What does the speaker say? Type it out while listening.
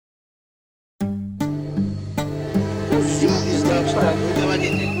Я говорю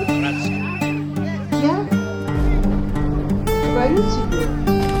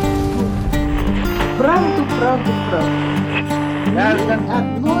тебе правду.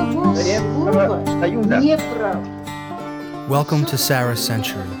 Одно слово неправда. Welcome to Sarah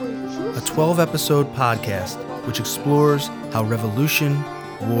Century, a 12-episode podcast which explores how revolution,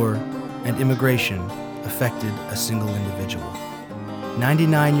 war, and immigration affected a single individual.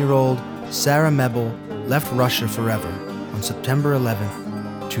 99-year-old Sarah Mebel left Russia forever on September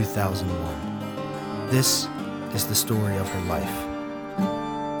 11th, 2001. This is the story of her life.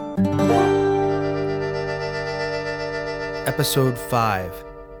 Episode 5,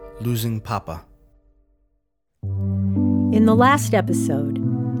 Losing Papa. In the last episode,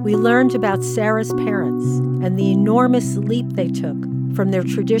 we learned about Sarah's parents and the enormous leap they took from their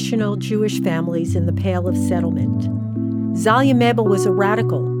traditional Jewish families in the Pale of Settlement. Zalya Mebel was a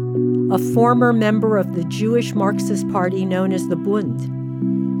radical, a former member of the Jewish Marxist party known as the Bund.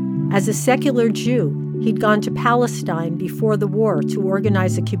 As a secular Jew, he'd gone to Palestine before the war to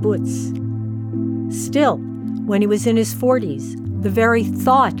organize a kibbutz. Still, when he was in his 40s, the very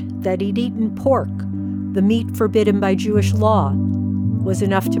thought that he'd eaten pork, the meat forbidden by Jewish law, was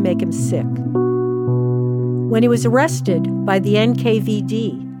enough to make him sick. When he was arrested by the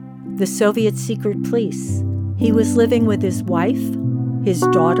NKVD, the Soviet secret police, he was living with his wife, his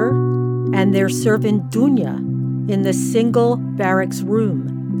daughter, and their servant Dunya in the single barracks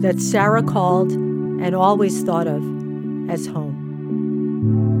room that Sarah called and always thought of as home.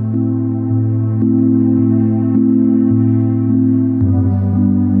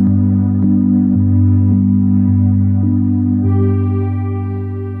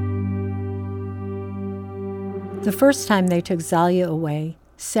 The first time they took Zalya away,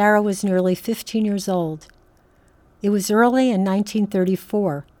 Sarah was nearly 15 years old. It was early in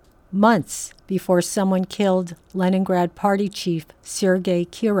 1934, months before someone killed Leningrad party chief Sergei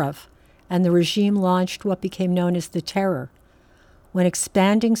Kirov, and the regime launched what became known as the Terror, when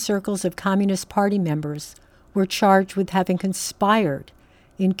expanding circles of Communist Party members were charged with having conspired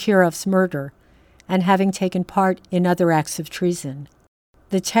in Kirov's murder and having taken part in other acts of treason.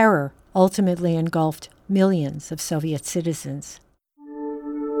 The Terror ultimately engulfed millions of Soviet citizens.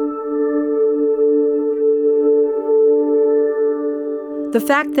 The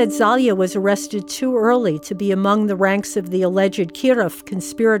fact that Zalya was arrested too early to be among the ranks of the alleged Kirov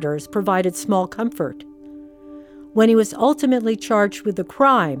conspirators provided small comfort. When he was ultimately charged with a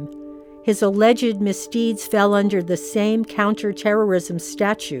crime, his alleged misdeeds fell under the same counterterrorism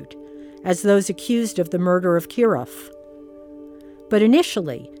statute as those accused of the murder of Kirov. But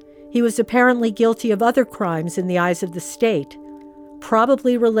initially, he was apparently guilty of other crimes in the eyes of the state,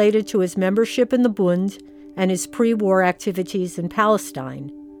 probably related to his membership in the Bund and his pre-war activities in Palestine.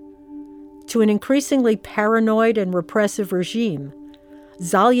 To an increasingly paranoid and repressive regime,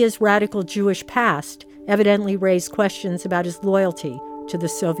 Zalya's radical Jewish past evidently raised questions about his loyalty to the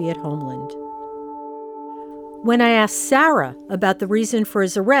Soviet homeland. When I asked Sarah about the reason for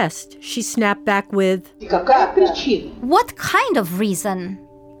his arrest, she snapped back with, "What kind of reason?"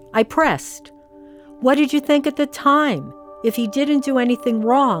 I pressed, "What did you think at the time? If he didn't do anything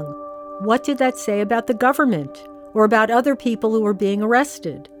wrong, what did that say about the government or about other people who were being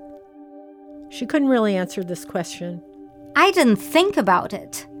arrested?" She couldn't really answer this question. I didn't think about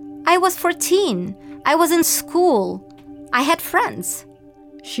it. I was 14. I was in school. I had friends.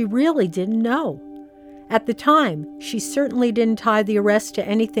 She really didn't know. At the time, she certainly didn't tie the arrest to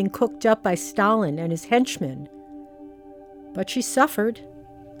anything cooked up by Stalin and his henchmen. But she suffered.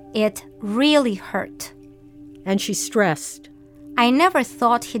 It really hurt. And she stressed. I never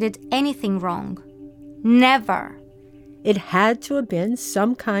thought he did anything wrong. Never. It had to have been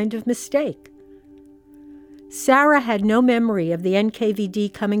some kind of mistake. Sarah had no memory of the NKVD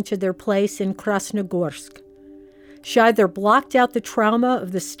coming to their place in Krasnogorsk. She either blocked out the trauma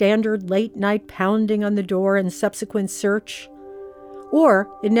of the standard late-night pounding on the door and subsequent search, or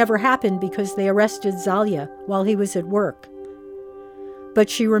it never happened because they arrested Zalya while he was at work. But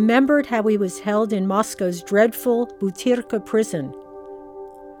she remembered how he was held in Moscow's dreadful Butyrka prison.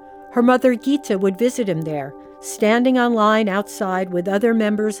 Her mother Gita would visit him there, standing on line outside with other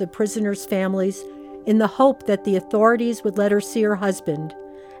members of prisoners' families in the hope that the authorities would let her see her husband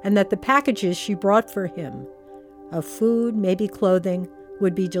and that the packages she brought for him, of food, maybe clothing,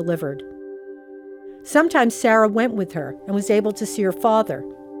 would be delivered. Sometimes Sarah went with her and was able to see her father.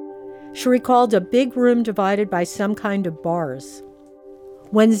 She recalled a big room divided by some kind of bars.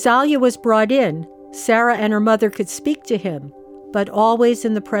 When Zalya was brought in, Sarah and her mother could speak to him, but always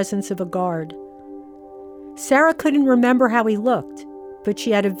in the presence of a guard. Sarah couldn't remember how he looked, but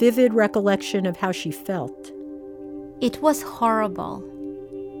she had a vivid recollection of how she felt. It was horrible.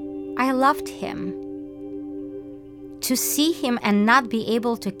 I loved him. To see him and not be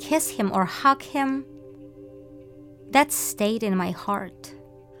able to kiss him or hug him, that stayed in my heart.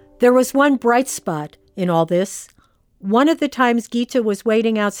 There was one bright spot in all this. One of the times Gita was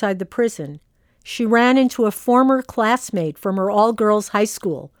waiting outside the prison, she ran into a former classmate from her all-girls high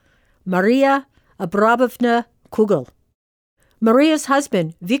school, Maria Abramovna Kugel. Maria's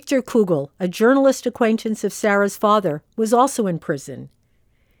husband, Victor Kugel, a journalist acquaintance of Sarah's father, was also in prison.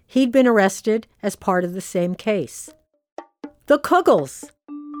 He'd been arrested as part of the same case. The Kugels!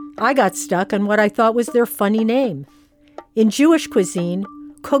 I got stuck on what I thought was their funny name. In Jewish cuisine,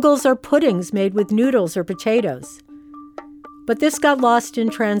 kugels are puddings made with noodles or potatoes. But this got lost in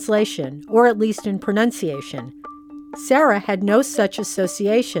translation, or at least in pronunciation. Sarah had no such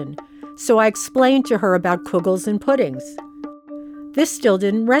association, so I explained to her about kugels and puddings. This still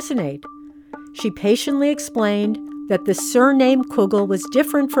didn't resonate. She patiently explained that the surname Kugel was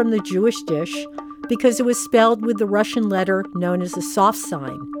different from the Jewish dish because it was spelled with the Russian letter known as a soft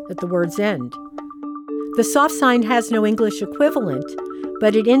sign at the word's end. The soft sign has no English equivalent,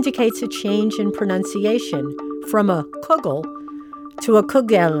 but it indicates a change in pronunciation from a kugel to a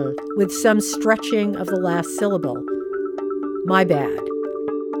kugel with some stretching of the last syllable. My bad.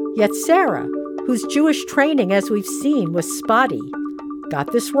 Yet Sarah, whose Jewish training, as we've seen, was spotty,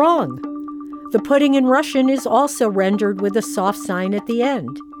 got this wrong. The pudding in Russian is also rendered with a soft sign at the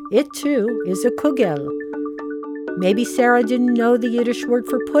end. It, too, is a kugel. Maybe Sarah didn't know the Yiddish word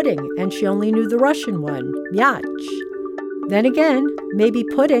for pudding, and she only knew the Russian one, myach. Then again, maybe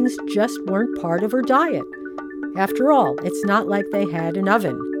puddings just weren't part of her diet. After all, it's not like they had an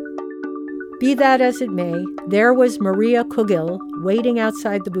oven. Be that as it may, there was Maria Kugel waiting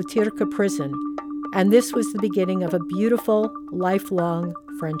outside the Butyrka prison, and this was the beginning of a beautiful, lifelong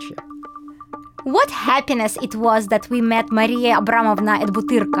friendship. What happiness it was that we met Maria Abramovna at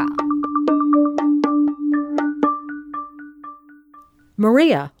Butyrka.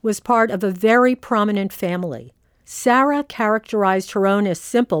 Maria was part of a very prominent family. Sarah characterized her own as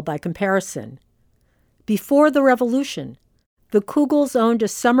simple by comparison. Before the revolution, the Kugels owned a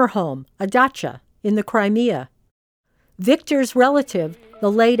summer home, a dacha, in the Crimea. Victor's relative,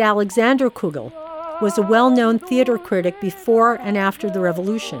 the late Alexander Kugel, was a well-known theater critic before and after the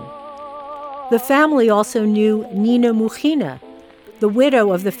revolution. The family also knew Nina Mukhina, the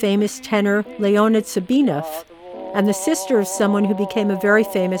widow of the famous tenor Leonid Sabinov, and the sister of someone who became a very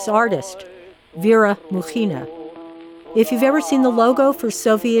famous artist, Vera Mukhina. If you've ever seen the logo for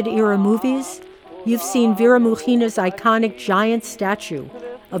Soviet-era movies, you've seen Vera Mukhina's iconic giant statue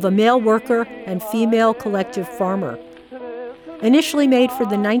of a male worker and female collective farmer. Initially made for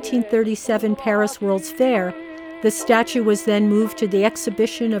the 1937 Paris World's Fair, the statue was then moved to the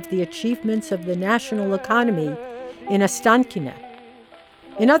exhibition of the achievements of the national economy in Ostankino.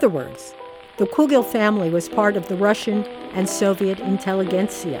 In other words, the Kugel family was part of the Russian and Soviet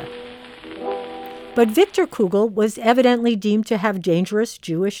intelligentsia. But Victor Kugel was evidently deemed to have dangerous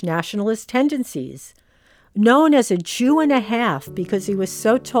Jewish nationalist tendencies. Known as a Jew and a half because he was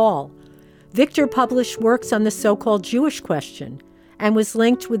so tall, Victor published works on the so-called Jewish question and was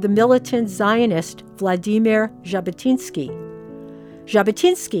linked with the militant Zionist Vladimir Jabotinsky.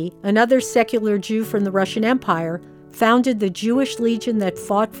 Jabotinsky, another secular Jew from the Russian Empire, founded the Jewish Legion that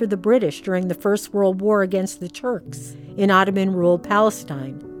fought for the British during the First World War against the Turks in Ottoman-ruled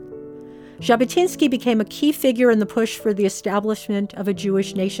Palestine. Jabotinsky became a key figure in the push for the establishment of a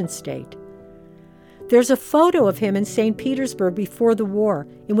Jewish nation-state. There's a photo of him in St. Petersburg before the war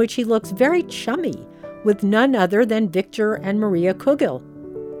in which he looks very chummy with none other than Victor and Maria Kugel.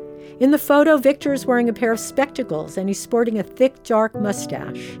 In the photo, Victor is wearing a pair of spectacles and he's sporting a thick, dark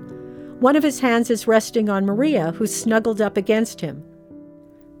mustache. One of his hands is resting on Maria, who's snuggled up against him.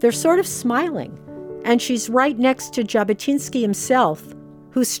 They're sort of smiling, and she's right next to Jabotinsky himself,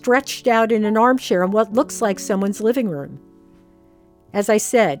 who's stretched out in an armchair in what looks like someone's living room. As I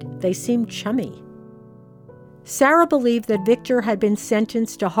said, they seem chummy. Sarah believed that Victor had been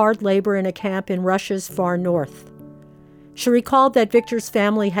sentenced to hard labor in a camp in Russia's far north. She recalled that Victor's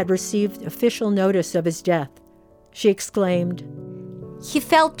family had received official notice of his death. She exclaimed, "He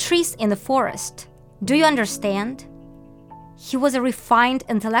felled trees in the forest. Do you understand? He was a refined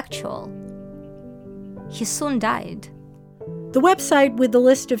intellectual. He soon died." The website with the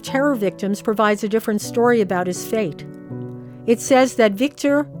list of terror victims provides a different story about his fate. It says that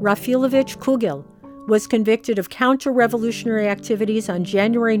Victor Rafilovich Kugel was convicted of counter-revolutionary activities on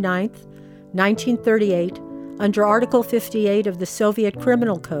January 9, 1938, under Article 58 of the Soviet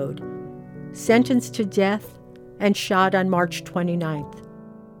Criminal Code, sentenced to death and shot on March 29th.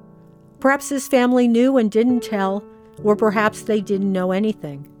 Perhaps his family knew and didn't tell, or perhaps they didn't know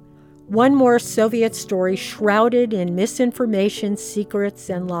anything. One more Soviet story shrouded in misinformation, secrets,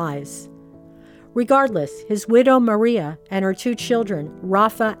 and lies. Regardless, his widow Maria and her 2 children,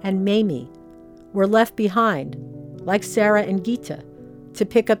 Rafa and Mamie, were left behind, like Sarah and Gita, to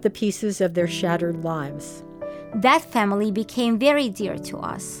pick up the pieces of their shattered lives. That family became very dear to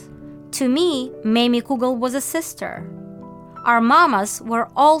us. To me, Mamie Kugel was a sister. Our mamas were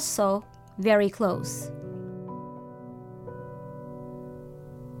also very close.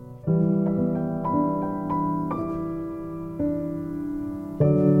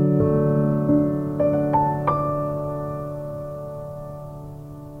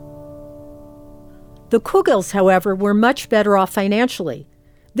 The Kugels, however, were much better off financially.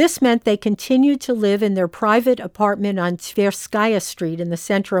 This meant they continued to live in their private apartment on Tverskaya Street in the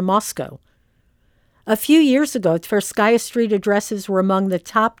center of Moscow. A few years ago, Tverskaya Street addresses were among the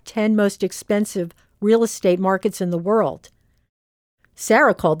top 10 most expensive real estate markets in the world.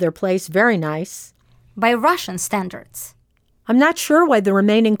 Sarah called their place very nice. By Russian standards. I'm not sure why the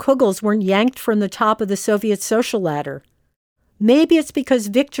remaining Kugels weren't yanked from the top of the Soviet social ladder. Maybe it's because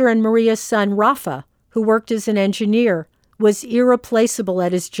Victor and Maria's son, Rafa, who worked as an engineer, was irreplaceable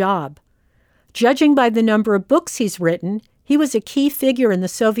at his job. Judging by the number of books he's written, he was a key figure in the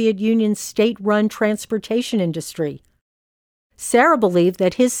Soviet Union's state-run transportation industry. Sarah believed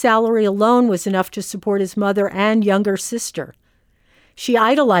that his salary alone was enough to support his mother and younger sister. She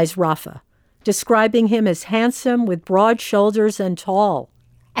idolized Rafa, describing him as handsome with broad shoulders and tall.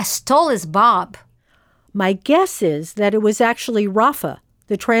 As tall as Bob. My guess is that it was actually Rafa,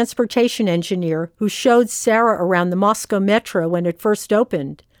 the transportation engineer, who showed Sarah around the Moscow metro when it first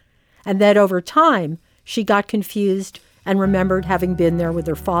opened, and that over time she got confused and remembered having been there with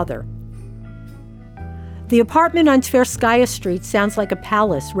her father. The apartment on Tverskaya Street sounds like a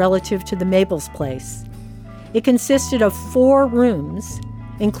palace relative to the Mabel's place. It consisted of 4 rooms,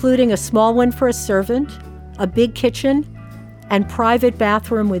 including a small one for a servant, a big kitchen, and private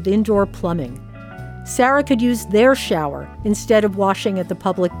bathroom with indoor plumbing. Sarah could use their shower instead of washing at the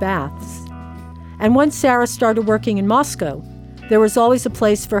public baths. And once Sarah started working in Moscow, there was always a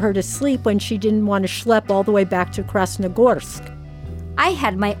place for her to sleep when she didn't want to schlep all the way back to Krasnogorsk. I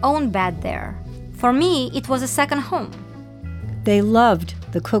had my own bed there. For me, it was a second home. They loved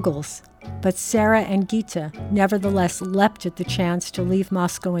the Kugels, but Sarah and Gita nevertheless leapt at the chance to leave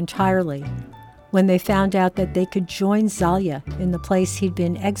Moscow entirely when they found out that they could join Zalya in the place he'd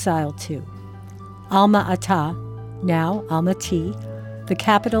been exiled to. Alma-Ata, now Almaty, the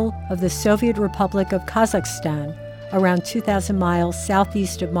capital of the Soviet Republic of Kazakhstan, around 2,000 miles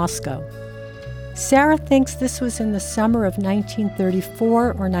southeast of Moscow. Sarah thinks this was in the summer of 1934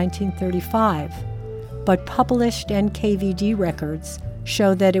 or 1935, but published NKVD records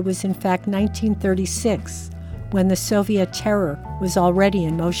show that it was in fact 1936, when the Soviet terror was already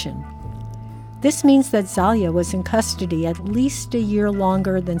in motion. This means that Zalya was in custody at least a year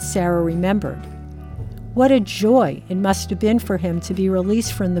longer than Sarah remembered. What a joy it must have been for him to be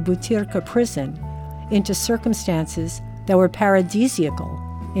released from the Butyrka prison into circumstances that were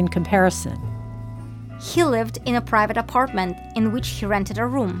paradisiacal in comparison. He lived in a private apartment in which he rented a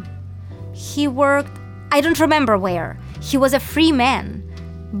room. He worked, I don't remember where. He was a free man,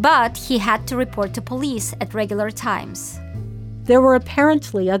 but he had to report to police at regular times. There were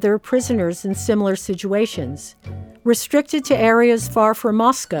apparently other prisoners in similar situations. Restricted to areas far from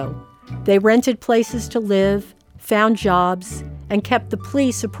Moscow, they rented places to live, found jobs, and kept the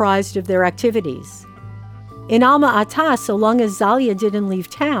police apprised of their activities. In Alma-Ata, so long as Zalya didn't leave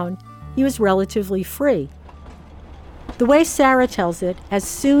town, he was relatively free. The way Sarah tells it, as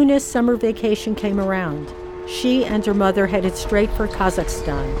soon as summer vacation came around, she and her mother headed straight for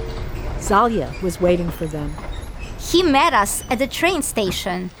Kazakhstan. Zalya was waiting for them. He met us at the train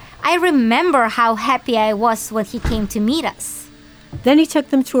station. I remember how happy I was when he came to meet us. Then he took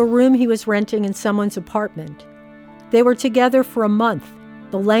them to a room he was renting in someone's apartment. They were together for a month,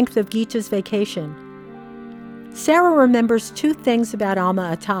 the length of Gita's vacation. Sarah remembers 2 things about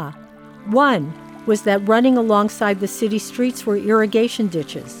Alma-Ata. One was that running alongside the city streets were irrigation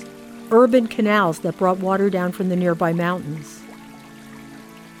ditches, urban canals that brought water down from the nearby mountains.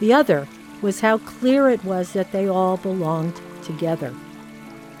 The other was how clear it was that they all belonged together.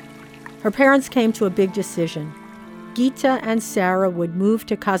 Her parents came to a big decision. Gita and Sarah would move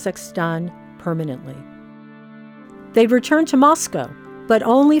to Kazakhstan permanently. They'd return to Moscow, but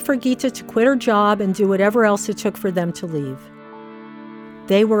only for Gita to quit her job and do whatever else it took for them to leave.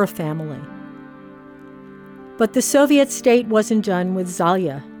 They were a family. But the Soviet state wasn't done with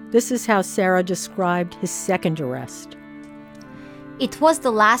Zalya. This is how Sarah described his second arrest. It was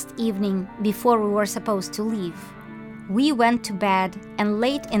the last evening before we were supposed to leave. We went to bed, and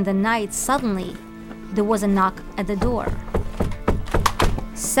late in the night, suddenly, there was a knock at the door.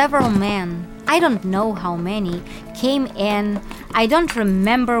 Several men, I don't know how many, came in. I don't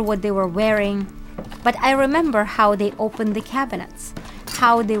remember what they were wearing, but I remember how they opened the cabinets,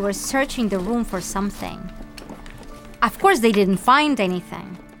 how they were searching the room for something. Of course, they didn't find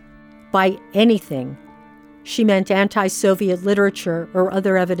anything. By anything, she meant anti-Soviet literature or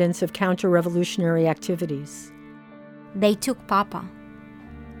other evidence of counter-revolutionary activities. They took Papa.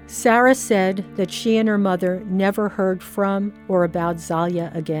 Sarah said that she and her mother never heard from or about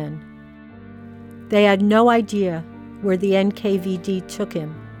Zalya again. They had no idea where the NKVD took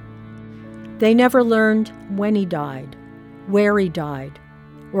him. They never learned when he died, where he died,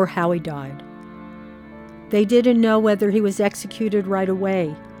 or how he died. They didn't know whether he was executed right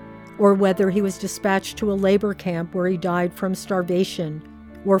away, or whether he was dispatched to a labor camp where he died from starvation,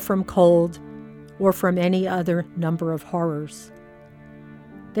 or from cold, or from any other number of horrors.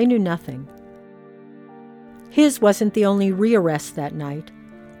 They knew nothing. His wasn't the only rearrest that night.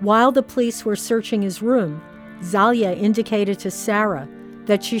 While the police were searching his room, Zalya indicated to Sarah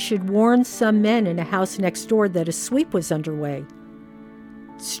that she should warn some men in a house next door that a sweep was underway.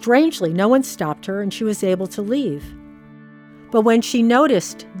 Strangely, no one stopped her and she was able to leave. But when she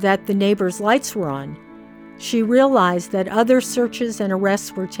noticed that the neighbors' lights were on, she realized that other searches and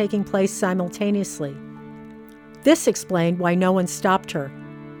arrests were taking place simultaneously. This explained why no one stopped her.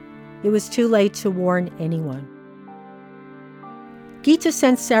 It was too late to warn anyone. Gita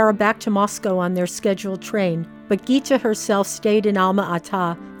sent Sarah back to Moscow on their scheduled train, but Gita herself stayed in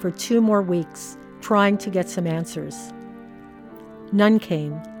Alma-Ata for 2 more weeks, trying to get some answers. None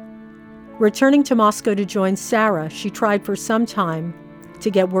came. Returning to Moscow to join Sarah, she tried for some time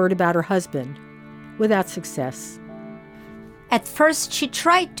to get word about her husband, without success. At first, she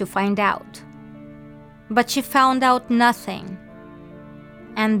tried to find out, but she found out nothing.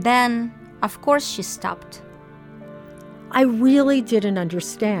 And then, of course, she stopped. I really didn't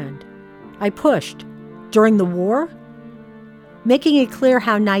understand. I pushed. During the war? Making it clear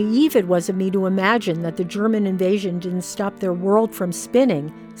how naive it was of me to imagine that the German invasion didn't stop their world from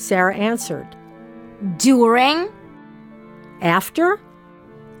spinning, Sarah answered. During? After?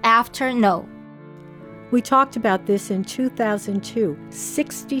 After, no. We talked about this in 2002,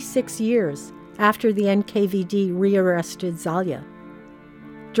 66 years after the NKVD rearrested Zalya.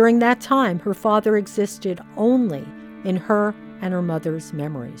 During that time, her father existed only in her and her mother's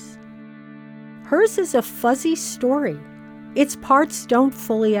memories. Hers is a fuzzy story. Its parts don't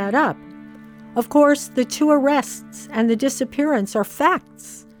fully add up. Of course, the 2 arrests and the disappearance are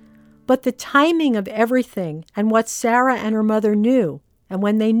facts, but the timing of everything and what Sarah and her mother knew, and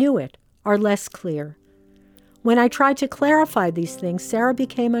when they knew it, are less clear. When I tried to clarify these things, Sarah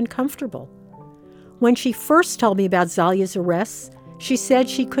became uncomfortable. When she first told me about Zalya's arrests, she said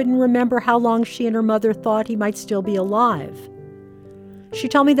she couldn't remember how long she and her mother thought he might still be alive. She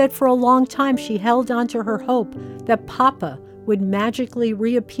told me that for a long time she held on to her hope that Papa would magically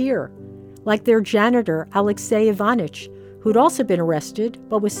reappear, like their janitor, Alexei Ivanich, who'd also been arrested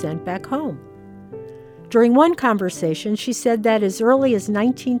but was sent back home. During one conversation, she said that as early as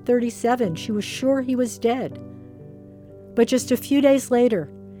 1937, she was sure he was dead. But just a few days later,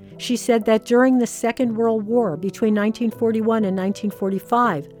 she said that during the Second World War, between 1941 and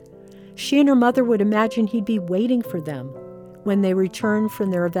 1945, she and her mother would imagine he'd be waiting for them when they returned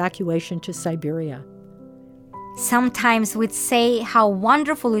from their evacuation to Siberia. Sometimes we'd say how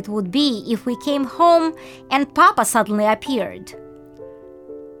wonderful it would be if we came home and Papa suddenly appeared.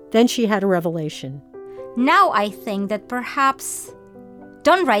 Then she had a revelation. Now I think that perhaps...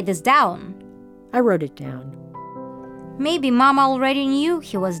 Don't write this down. I wrote it down. Maybe Mama already knew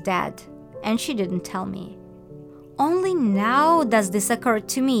he was dead, and she didn't tell me. Only now does this occur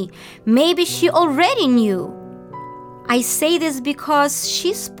to me. Maybe she already knew. I say this because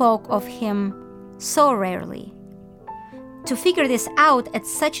she spoke of him so rarely. To figure this out at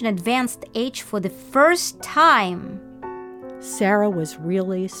such an advanced age for the first time. Sarah was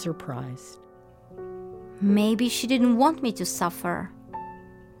really surprised. Maybe she didn't want me to suffer.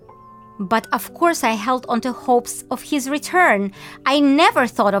 But of course I held on to hopes of his return. I never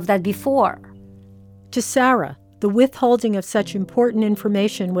thought of that before. To Sarah, the withholding of such important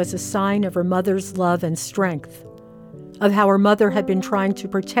information was a sign of her mother's love and strength, of how her mother had been trying to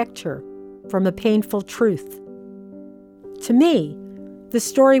protect her from a painful truth. To me, the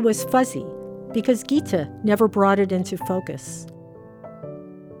story was fuzzy because Gita never brought it into focus.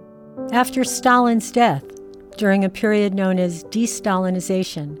 After Stalin's death, during a period known as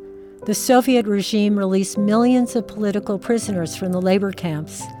de-Stalinization, the Soviet regime released millions of political prisoners from the labor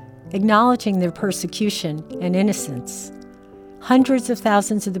camps acknowledging their persecution and innocence. Hundreds of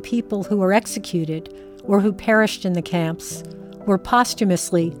thousands of the people who were executed or who perished in the camps were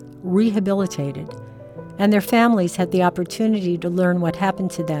posthumously rehabilitated, and their families had the opportunity to learn what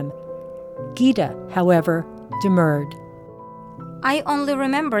happened to them. Gita, however, demurred. I only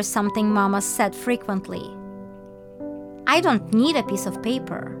remember something Mama said frequently. I don't need a piece of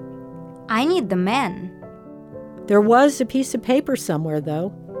paper. I need the man. There was a piece of paper somewhere,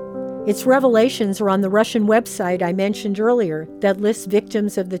 though. Its revelations are on the Russian website I mentioned earlier that lists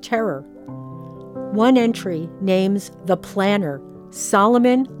victims of the terror. One entry names the planner,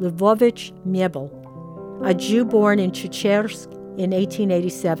 Solomon Lvovich Mebel, a Jew born in Chechersk in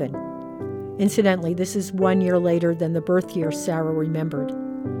 1887. Incidentally, this is 1 year later than the birth year Sarah remembered.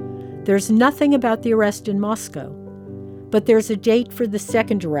 There's nothing about the arrest in Moscow, but there's a date for the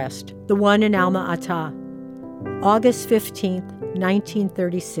second arrest, the one in Alma-Ata, August 15th,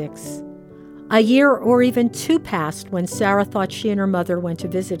 1936. A year or even two passed when Sarah thought she and her mother went to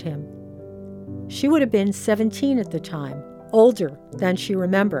visit him. She would have been 17 at the time, older than she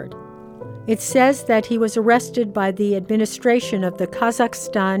remembered. It says that he was arrested by the administration of the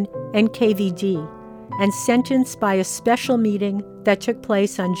Kazakhstan NKVD and sentenced by a special meeting that took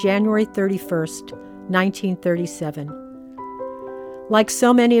place on January 31st, 1937. Like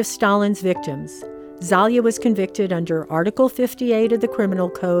so many of Stalin's victims, Zalya was convicted under Article 58 of the Criminal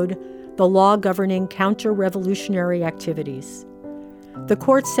Code, the law governing counter-revolutionary activities. The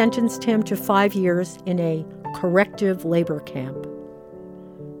court sentenced him to 5 years in a corrective labor camp.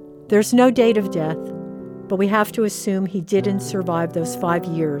 There's no date of death, but we have to assume he didn't survive those 5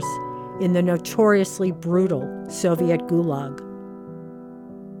 years in the notoriously brutal Soviet Gulag.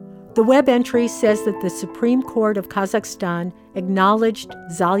 The web entry says that the Supreme Court of Kazakhstan acknowledged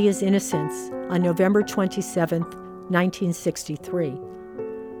Zalya's innocence on November 27, 1963.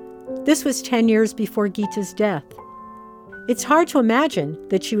 This was 10 years before Gita's death. It's hard to imagine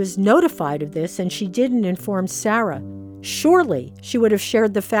that she was notified of this and she didn't inform Sarah. Surely she would have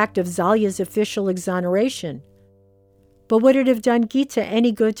shared the fact of Zalya's official exoneration. But would it have done Gita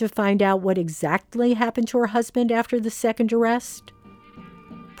any good to find out what exactly happened to her husband after the second arrest?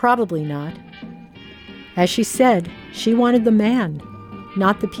 Probably not. As she said, she wanted the man,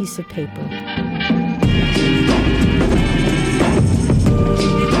 not the piece of paper.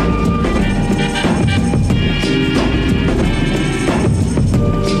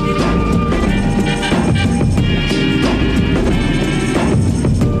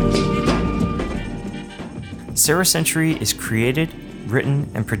 Sarah Century is created,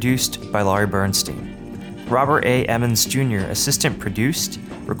 written, and produced by Laurie Bernstein. Robert A. Emmons Jr. assistant produced,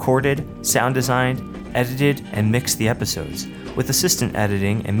 recorded, sound designed, edited, and mixed the episodes, with assistant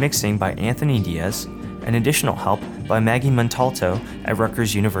editing and mixing by Anthony Diaz, and additional help by Maggie Montalto at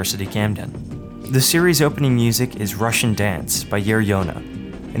Rutgers University Camden. The series opening music is Russian Dance by Yer Yona,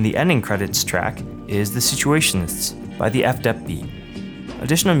 and the ending credits track is The Situationists by the FDEP.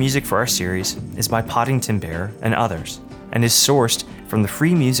 Additional music for our series is by Poddington Bear and others, and is sourced from the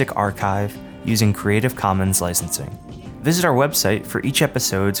Free Music Archive using Creative Commons licensing. Visit our website for each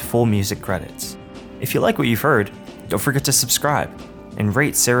episode's full music credits. If you like what you've heard, don't forget to subscribe and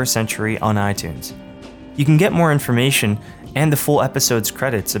rate Sarah Century on iTunes. You can get more information and the full episode's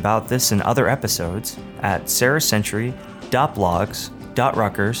credits about this and other episodes at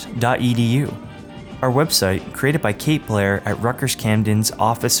sarahcentury.blogs.rutgers.edu. Our website, created by Kate Blair at Rutgers Camden's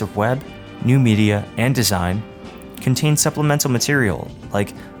Office of Web, New Media, and Design, contains supplemental material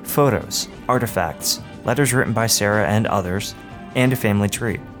like photos, artifacts, letters written by Sarah and others, and a family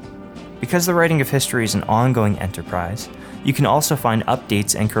tree. Because the writing of history is an ongoing enterprise, you can also find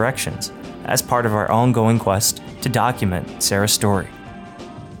updates and corrections as part of our ongoing quest to document Sarah's story.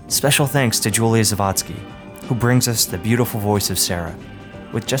 Special thanks to Julia Zawadzki, who brings us the beautiful voice of Sarah.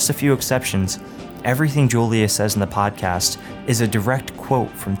 With just a few exceptions, everything Julia says in the podcast is a direct quote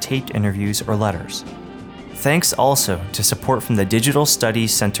from taped interviews or letters. Thanks also to support from the Digital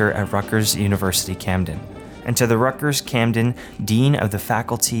Studies Center at Rutgers University Camden, and to the Rutgers Camden Dean of the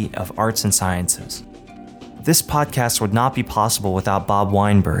Faculty of Arts and Sciences. This podcast would not be possible without Bob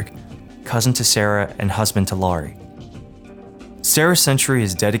Weinberg, cousin to Sarah and husband to Laurie. Sarah Century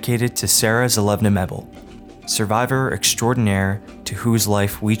is dedicated to Sarah Zalevna Mebel, survivor extraordinaire to whose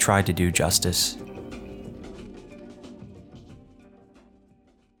life we tried to do justice